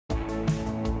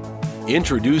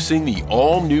Introducing the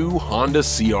all-new Honda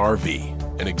CR-V,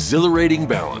 an exhilarating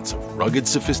balance of rugged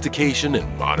sophistication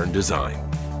and modern design.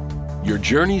 Your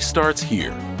journey starts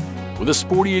here, with a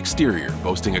sporty exterior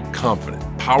boasting a confident,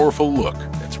 powerful look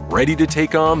that's ready to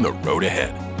take on the road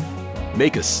ahead.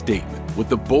 Make a statement with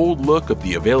the bold look of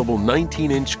the available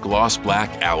 19-inch gloss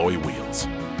black alloy wheels.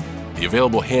 The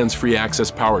available hands-free access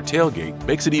power tailgate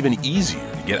makes it even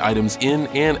easier to get items in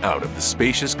and out of the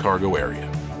spacious cargo area.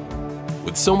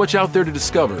 With so much out there to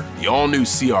discover, the all-new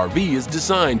CR-V is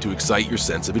designed to excite your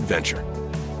sense of adventure.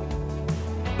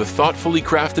 The thoughtfully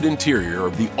crafted interior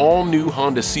of the all-new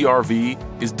Honda CR-V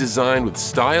is designed with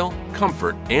style,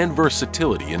 comfort, and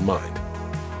versatility in mind.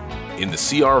 In the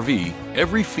CR-V,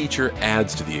 every feature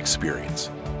adds to the experience.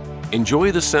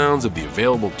 Enjoy the sounds of the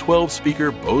available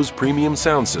 12-speaker Bose premium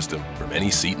sound system from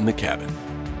any seat in the cabin.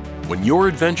 When your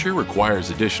adventure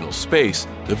requires additional space,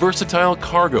 the versatile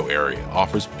cargo area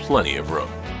offers plenty of room.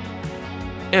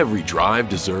 Every drive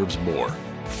deserves more.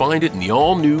 Find it in the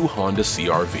all-new Honda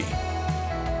CR-V.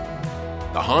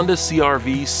 The Honda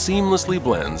CR-V seamlessly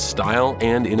blends style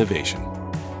and innovation.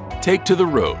 Take to the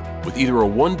road with either a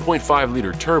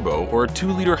 1.5-liter turbo or a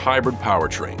 2-liter hybrid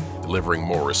powertrain, delivering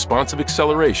more responsive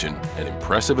acceleration and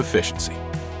impressive efficiency.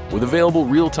 With available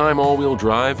real-time all-wheel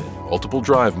drive and multiple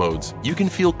drive modes, you can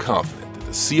feel confident that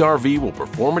the CR-V will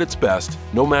perform at its best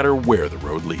no matter where the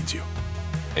road leads you.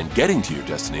 And getting to your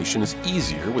destination is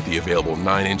easier with the available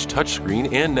 9-inch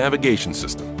touchscreen and navigation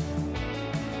system.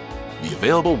 The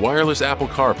available wireless Apple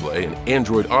CarPlay and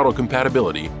Android Auto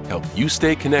compatibility help you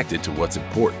stay connected to what's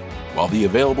important, while the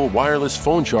available wireless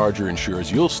phone charger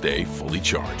ensures you'll stay fully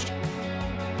charged.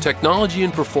 Technology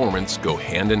and performance go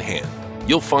hand in hand.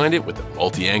 You'll find it with the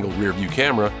multi-angle rear-view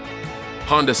camera,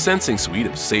 Honda Sensing Suite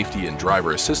of safety and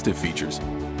driver assistive features,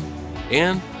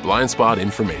 and blind spot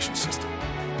information system.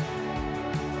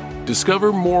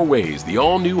 Discover more ways the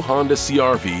all-new Honda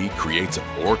CR-V creates a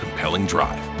more compelling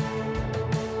drive.